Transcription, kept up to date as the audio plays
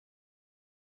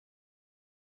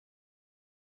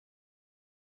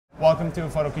Welcome to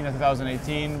Photokina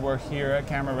 2018. We're here at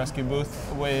Camera Rescue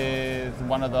booth with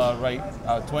one of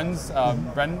the twins,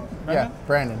 Brendan? Yeah,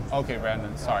 Brandon. Okay,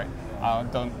 Brandon. Sorry,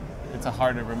 it's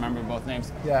hard to remember both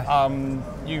names. Yeah.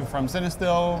 You from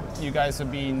Cinestill. You guys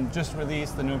have just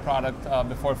released the new product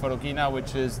before Photokina,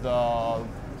 which is the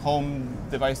home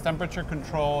device temperature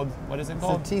controlled. What is it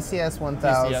called? It's a TCS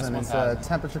 1000. It's a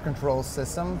temperature control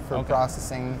system for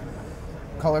processing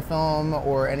color film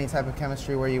or any type of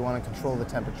chemistry where you want to control the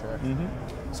temperature.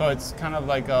 So it's kind of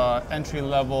like a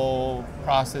entry-level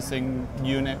processing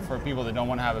unit for people that don't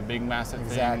want to have a big massive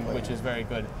thing, which is very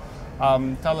good.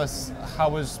 Tell us, how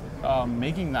was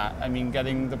making that? I mean,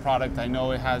 getting the product, I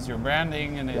know it has your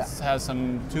branding and it has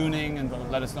some tuning, and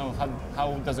let us know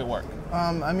how does it work?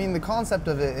 I mean, the concept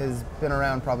of it has been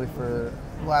around probably for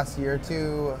the last year or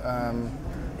two.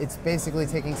 It's basically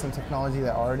taking some technology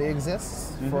that already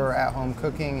exists for at-home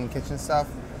cooking and kitchen stuff,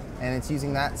 and it's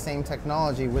using that same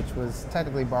technology, which was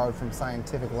technically borrowed from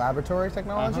scientific laboratory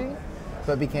technology,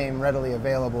 but became readily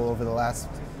available over the last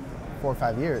 4 or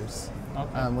 5 years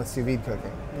with sous vide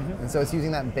cooking. And so it's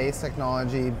using that base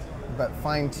technology, but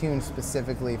fine-tuned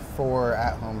specifically for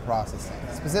at-home processing.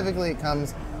 Specifically, it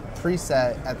comes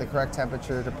preset at the correct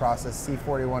temperature to process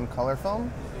C41 color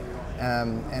film.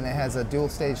 And it has a dual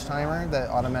stage timer that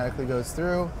automatically goes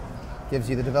through, gives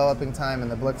you the developing time and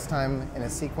the blitz time in a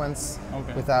sequence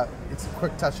without, it's a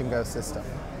quick touch and go system.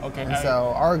 And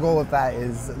so our goal with that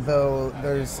is, though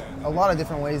there's a lot of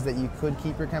different ways that you could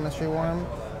keep your chemistry warm,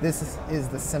 this is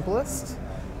the simplest,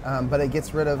 but it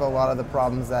gets rid of a lot of the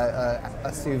problems that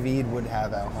a sous vide would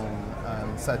have at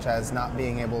home, such as not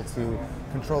being able to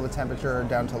control the temperature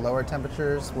down to lower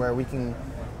temperatures, where we can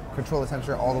control the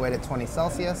temperature all the way to 20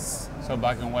 Celsius. So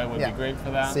black and white would be great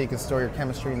for that. So you can store your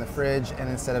chemistry in the fridge, and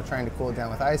instead of trying to cool it down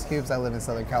with ice cubes, I live in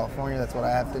Southern California, that's what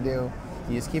I have to do.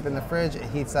 You just keep it in the fridge, it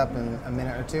heats up in a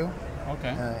minute or two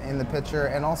in the pitcher,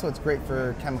 and also it's great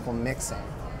for chemical mixing,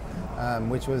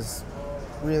 which was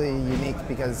really unique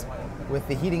because with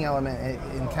the heating element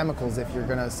in chemicals, if you're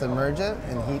going to submerge it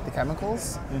and heat the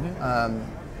chemicals,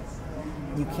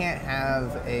 you can't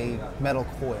have a metal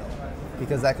coil,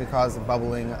 because that could cause the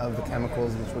bubbling of the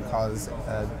chemicals, which would cause,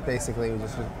 basically, it would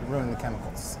just ruin the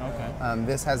chemicals.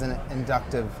 This has an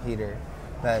inductive heater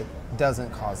that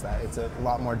doesn't cause that. It's a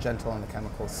lot more gentle on the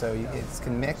chemicals, so it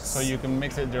can mix. So you can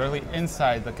mix it directly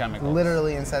inside the chemicals?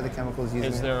 Literally inside the chemicals.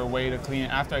 Is there a way to clean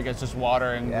it after? I guess just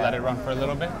water and let it run for a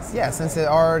little bit? Yeah, since it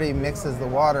already mixes the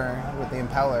water with the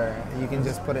impeller, you can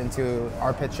just put it into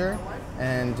our pitcher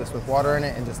and just with water in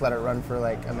it and just let it run for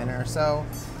like a minute or so.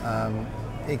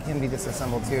 It can be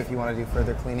disassembled too if you want to do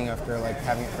further cleaning after like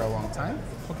having it for a long time.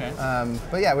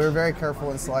 But yeah, we were very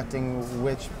careful in selecting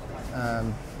which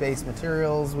base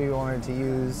materials we wanted to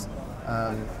use,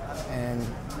 and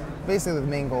basically the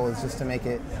main goal is just to make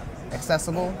it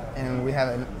accessible, and we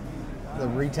have the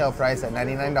retail price at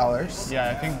 $99. Yeah,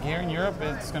 I think here in Europe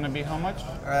it's going to be how much?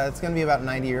 It's going to be about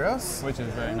 90 euros. Which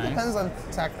is very nice. Depends on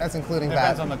tax, that's including VAT.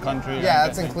 Depends on the country. Yeah,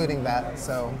 that's including VAT,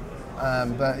 so.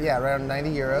 But yeah, around 90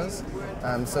 euros.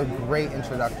 So great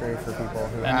introductory for people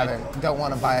who don't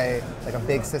want to buy like a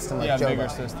big system like Joe. Bigger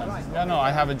system. Yeah, no,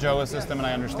 I have a Joa system and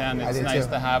I understand it's nice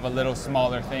to have a little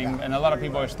smaller thing. And a lot of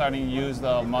people are starting to use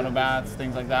the monobaths,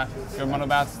 things like that. Your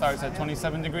monobath starts at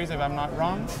 27 degrees, if I'm not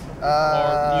wrong?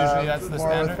 Or usually that's the more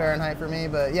standard? With Fahrenheit for me,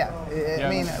 but yeah. I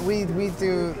mean,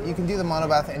 you can do the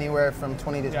monobath anywhere from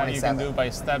 20 to 27. Yeah, you can do it by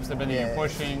steps depending on your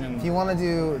pushing. And if you want to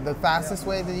do, the fastest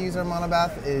way to use our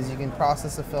monobath is you can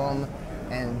process a film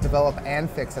and develop and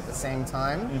fix at the same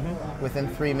time within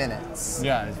 3 minutes.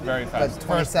 Yeah, it's very fast. But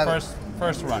 27.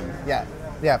 First run.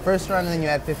 Yeah, first run, and then you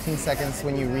add 15 seconds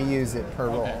when you reuse it per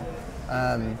roll.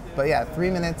 But yeah, 3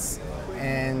 minutes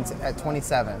and at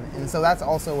 27. And so that's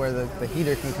also where the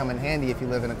heater can come in handy if you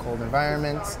live in a cold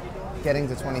environment. Getting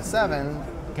to 27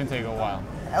 can take a while.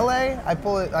 LA,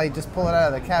 I just pull it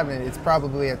out of the cabinet, it's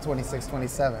probably at 26,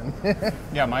 27.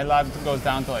 Yeah, my lab goes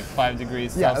down to like 5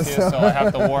 degrees Celsius, so I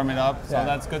have to warm it up. So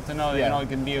that's good to know that, you know, it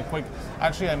can be a quick,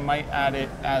 actually I might add it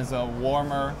as a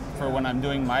warmer for when I'm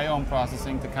doing my own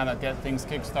processing to kind of get things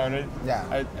kick-started.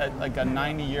 At like a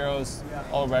 90 euros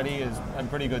already is a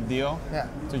pretty good deal.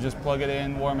 To just plug it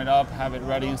in, warm it up, have it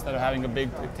ready instead of having a big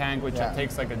tank, which it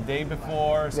takes like a day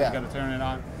before, so you got to turn it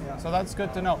on. So that's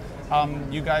good to know.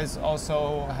 You guys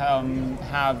also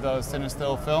have the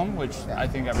Cinestill film, which I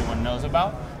think everyone knows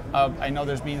about. I know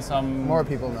there's been some... More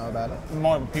people know about it.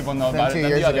 More people know about it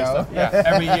than the other stuff. Yeah,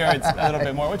 every year it's a little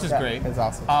bit more, which is great. It's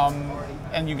awesome.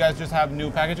 And you guys just have new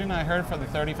packaging, I heard, for the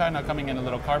 35, now coming in a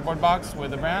little cardboard box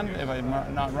with a brand, if I'm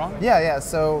not wrong? Yeah,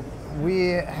 so We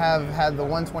have had the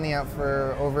 120 out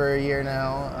for over a year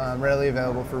now, readily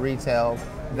available for retail.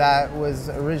 That was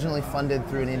originally funded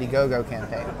through an Indiegogo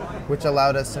campaign, which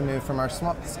allowed us to move from our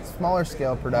smaller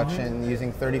scale production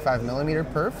using 35 millimeter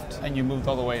perfed. And you moved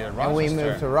all the way to Rochester. And we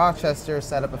moved to Rochester,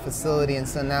 set up a facility, and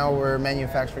so now we're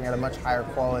manufacturing at a much higher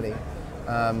quality.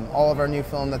 All of our new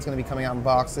film that's going to be coming out in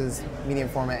boxes, medium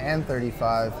format and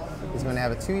 35, is going to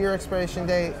have a 2-year expiration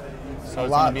date. So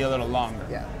it's going to be a little longer.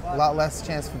 Yeah, a lot less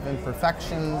chance of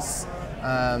imperfections.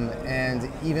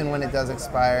 And even when it does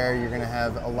expire, you're going to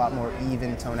have a lot more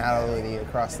even tonality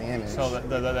across the image. So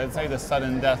I'd say the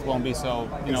sudden death won't be so,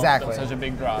 such a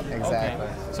big drop. Exactly.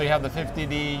 Okay. So you have the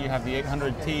 50D, you have the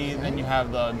 800T, then you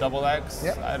have the double X.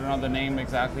 Yep. I don't know the name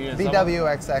exactly.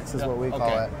 VWXX is what we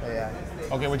call it. Yeah.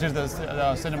 Okay, which is the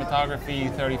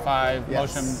cinematography 35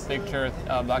 motion picture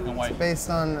black and white. It's based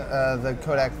on the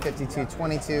Kodak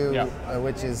 5222,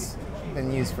 which is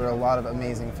been used for a lot of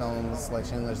amazing films like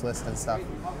Schindler's List and stuff.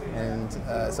 And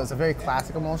so it's a very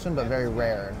classic emulsion, but very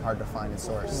rare and hard to find in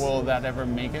source. Will that ever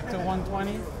make it to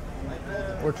 120?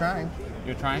 We're trying.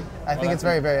 You're trying? I think it's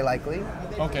very, very likely.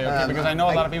 Okay, because I know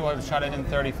a lot of people have shot it in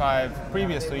 35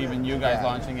 previous to even you guys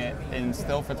launching it in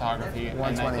still photography. And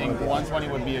I think 120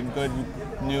 would be a good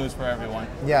news for everyone.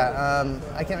 Yeah,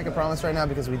 I can't make a promise right now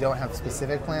because we don't have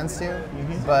specific plans to,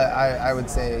 but I would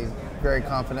say very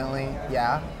confidently,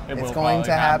 it's going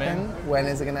to happen. When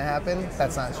is it going to happen?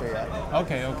 That's not sure yet.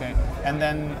 Okay. And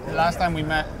then last time we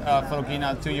met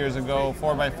Photokina 2 years ago,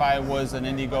 4x5 was an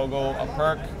Indiegogo, a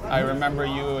perk. I remember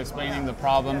you explaining the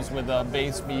problems with the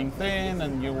base being thin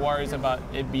and your worries about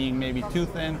it being maybe too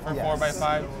thin for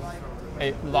 4x5.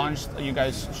 It launched, you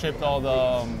guys shipped all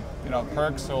the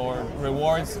perks or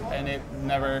rewards, and it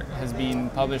never has been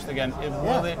published again.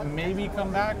 Will it maybe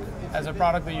come back as a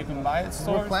product that you can buy at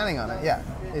stores? We're planning on it, yeah.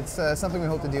 It's something we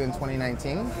hope to do in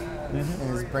 2019,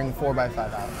 is bring 4x5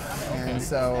 out. Okay. And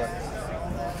so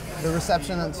the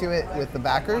reception to it with the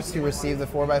backers who received the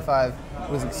 4x5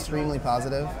 was extremely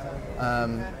positive.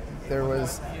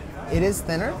 It is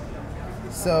thinner,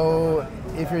 so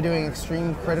if you're doing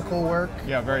extreme critical work,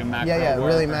 very macro work,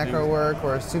 really macro work,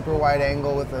 or a super wide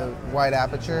angle with a wide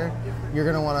aperture, you're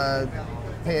going to want to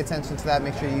pay attention to that.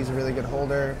 Make sure you use a really good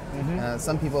holder.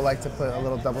 Some people like to put a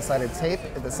little double-sided tape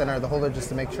at the center of the holder just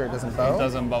to make sure it doesn't bow. It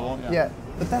doesn't bubble. Yeah,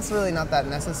 but that's really not that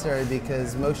necessary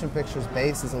because motion picture's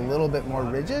base is a little bit more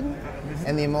rigid,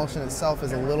 and the emulsion itself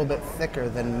is a little bit thicker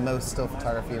than most still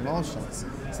photography emulsions.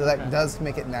 So that does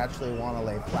make it naturally want to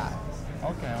lay flat.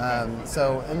 Okay.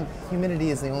 And humidity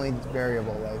is the only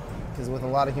variable, because with a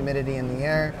lot of humidity in the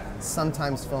air,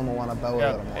 sometimes film will want to bow a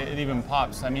little more. It even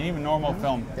pops. I mean, even normal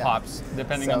film pops,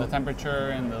 depending on the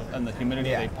temperature and the humidity.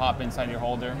 They pop inside your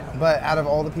holder. But out of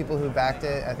all the people who backed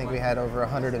it, I think we had over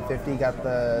 150 got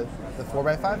the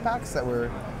 4x5 packs that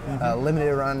were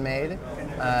limited run made.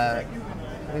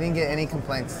 We didn't get any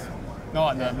complaints.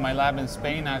 No, my lab in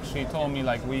Spain actually told me,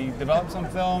 we developed some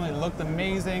film, it looked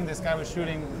amazing, this guy was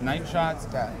shooting night shots,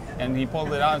 and he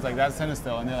pulled it out, it's like, that's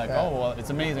Cinestill, and they're like, oh, well, it's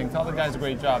amazing, tell the guys a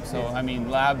great job. So, I mean,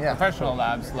 professional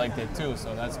labs liked it too,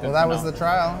 so that's good. Well, that was the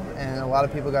trial, and a lot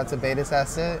of people got to beta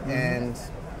test it, and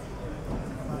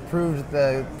proved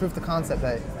the concept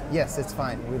that, yes, it's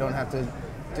fine, we don't have to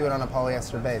do it on a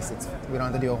polyester base, we don't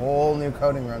have to do a whole new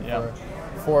coating run for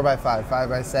 4x5,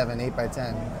 5x7,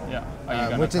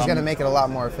 8x10. Which is going to make it a lot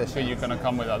more efficient. So you're going to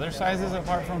come with other sizes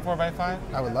apart from 4x5?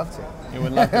 I would love to. You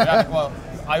would love to? Well,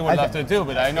 I would love to too,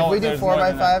 but I know if we do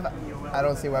 4x5, I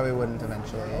don't see why we wouldn't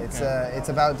eventually. Okay. It's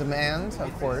about demand,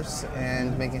 of course,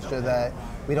 and making sure that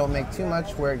we don't make too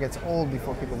much where it gets old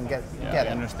before people can get it. I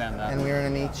understand that. And we're in a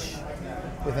niche,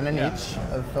 within a niche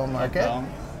of film market.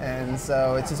 And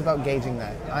so it's just about gauging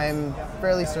that. I'm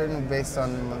fairly certain, based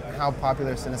on how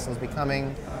popular Cinestill is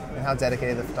becoming and how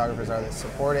dedicated the photographers are that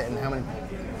support it, and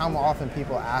how often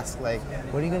people ask, what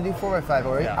are you going to do 4x5?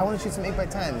 Or I want to shoot some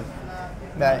 8x10.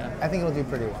 That I think it'll do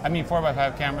pretty well. I mean,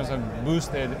 4x5 cameras have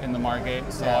boosted in the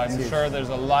market, so I'm sure there's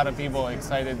a lot of people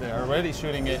excited that are already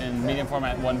shooting it in medium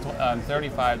format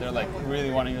 35. They're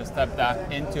really wanting to step that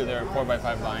into their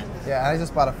 4x5 line. Yeah, I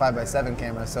just bought a 5x7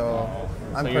 camera, so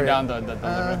you're down to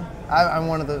deliver. I'm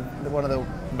one of the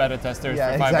beta testers for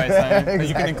 5x7. Exactly.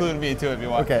 You can include me too if you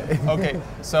want. Okay. Okay.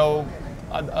 So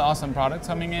awesome products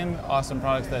coming in. Awesome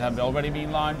products that have already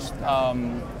been launched.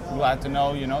 Glad to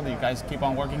know, that you guys keep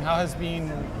on working. How has been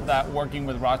that working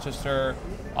with Rochester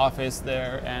office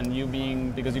there, and you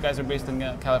being, because you guys are based in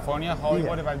California,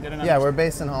 Hollywood, if I didn't understand? Yeah, we're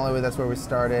based in Hollywood. That's where we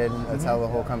started. That's how the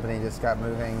whole company just got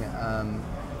moving.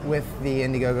 With the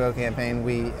Indiegogo campaign,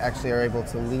 we actually are able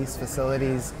to lease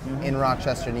facilities in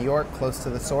Rochester, New York, close to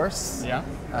the source. Yeah.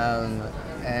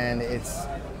 And it's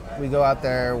we go out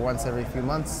there once every few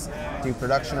months, do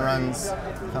production runs,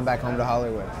 come back home to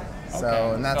Hollywood.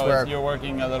 So, and that's where you're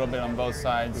working a little bit on both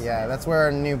sides. Yeah, that's where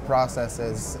our new process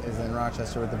is in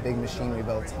Rochester with the big machine we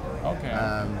built.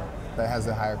 Okay. That has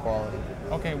a higher quality.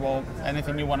 Okay, well,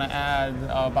 anything you want to add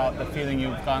about the feeling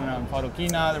you've gotten on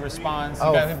Photokina, the response?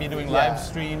 You guys will be doing live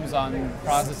streams on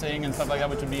processing and stuff like that,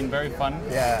 which would be very fun.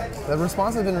 Yeah, the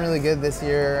response has been really good this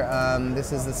year.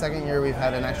 This is the second year we've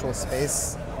had an actual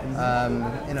space in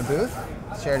a booth,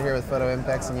 shared here with Photo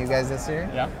Impex and you guys this year.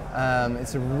 Yeah.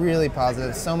 It's really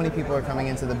positive. So many people are coming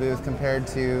into the booth compared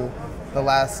to the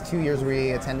last 2 years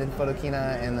we attended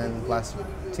Photokina, and then last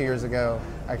 2 years ago,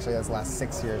 actually that's the last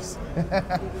 6 years.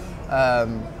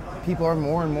 People are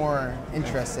more and more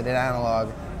interested in analog,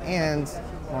 and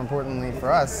more importantly for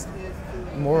us,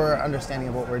 more understanding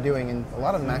of what we're doing, and a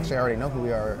lot of them actually already know who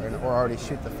we are or already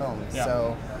shoot the film. Yeah.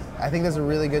 So I think there's a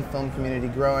really good film community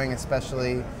growing,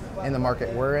 especially in the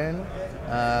market we're in.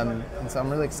 And so I'm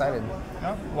really excited.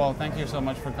 Yeah. Well, thank you so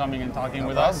much for coming and talking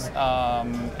with us,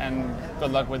 and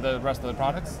good luck with the rest of the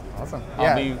products. Awesome.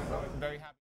 I'll be very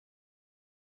happy.